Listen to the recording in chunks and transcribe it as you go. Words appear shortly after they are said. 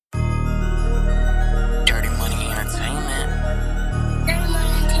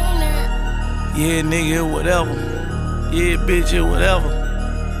Yeah, nigga, whatever. Yeah, bitch, yeah, whatever.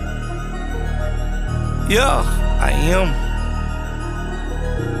 Yeah, I am.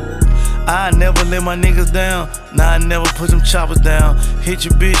 I never let my niggas down. Nah, I never put them choppers down. Hit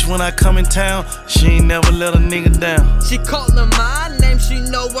your bitch when I come in town. She ain't never let a nigga down. She callin' my name, she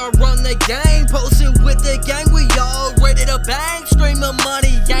know I run the game. Posted with the gang, we all ready to bang. Streamin'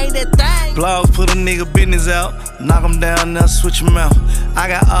 money ain't a thing. Blogs put a nigga business out. Knock him down, now switch him out. I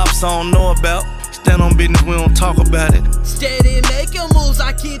got ops I don't know about. Stand on business, we don't talk about it. Steady making moves,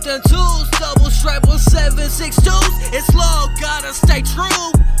 I keep them tools. Double strap with 7.62s. It's low, gotta stay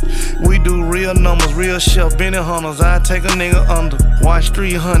true. We do real numbers, real chef, Benny Hunters. I take a nigga under. Watch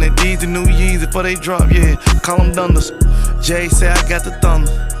 300, these the new Yeezy before they drop, yeah. Call them Dunders. Jay say I got the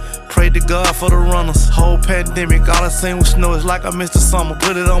thunder. Pray to God for the runners. Whole pandemic, all I seen was snow. It's like I missed the summer.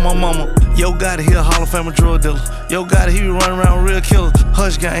 Put it on my mama. Yo, Gotti, he a Hall of Fame drug dealer. Yo, Gotti, he be running around with real killers.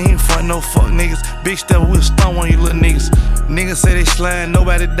 Hush gang, he ain't front no fuck niggas. Big stepper, we'll stun on you little niggas. Niggas say they slime,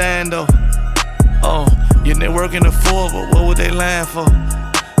 nobody dying though. Oh, your network in the full, but what would they lying for?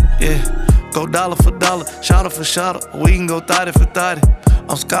 Yeah, go dollar for dollar, shotter for shotter. We can go 30 for 30.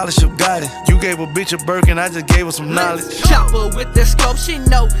 I'm scholarship guided. You gave a bitch a Birkin, I just gave her some knowledge. Chopper with the scope, she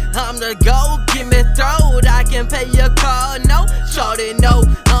know I'm the go. Give me throat, I can pay your car, no. Shorty know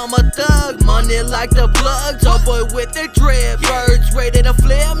I'm a thug, money like the plugs. Oh boy with the drip, birds ready to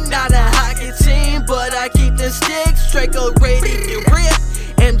flip. Not a hockey team, but I keep the sticks. Draco ready to rip.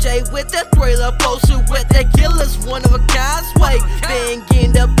 MJ with the thriller, posted with the killers, one of a kind sway. Bang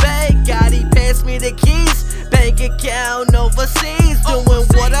in the bag, Gotti pass me the keys. Bank account overseas, doing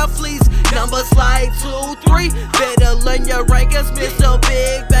what I please. Numbers like 2, 3. Better learn your rankings, Mr.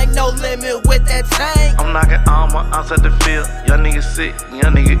 Big Bang, no limit with that tank. I'm knocking armor outside the field. Young nigga sick,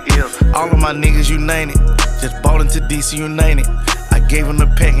 young nigga ill. All of my niggas, you name it. Just bought into DC, you name it. I gave him the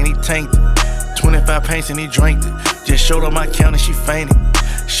pack and he tanked it. 25 paints and he drank it. Just showed up my count and she fainted.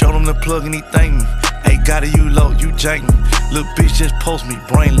 Showed him the plug and he thanked me. Hey, Gotti, you low, you jank me. Little bitch just post me,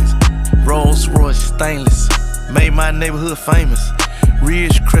 brainless. Rolls Royce, stainless. Made my neighborhood famous.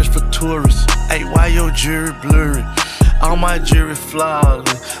 Ridge crest for tourists. Hey, why your jewelry blurry? All my jewelry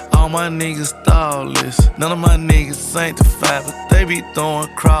flawless. All my niggas thoughtless. None of my niggas sanctified, but they be throwing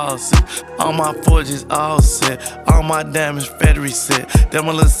crosses. All my forges all set. All my diamonds factory set. That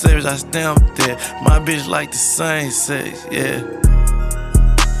my little savage, I stamped that. My bitch like the same sex, yeah.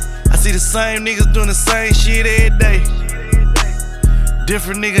 I see the same niggas doing the same shit every day.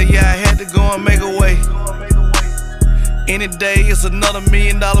 Different nigga, yeah, I had to go and make a way. Any day, it's another $1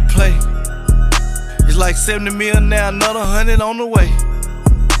 million play. It's like 70 mil now, another 100 on the way.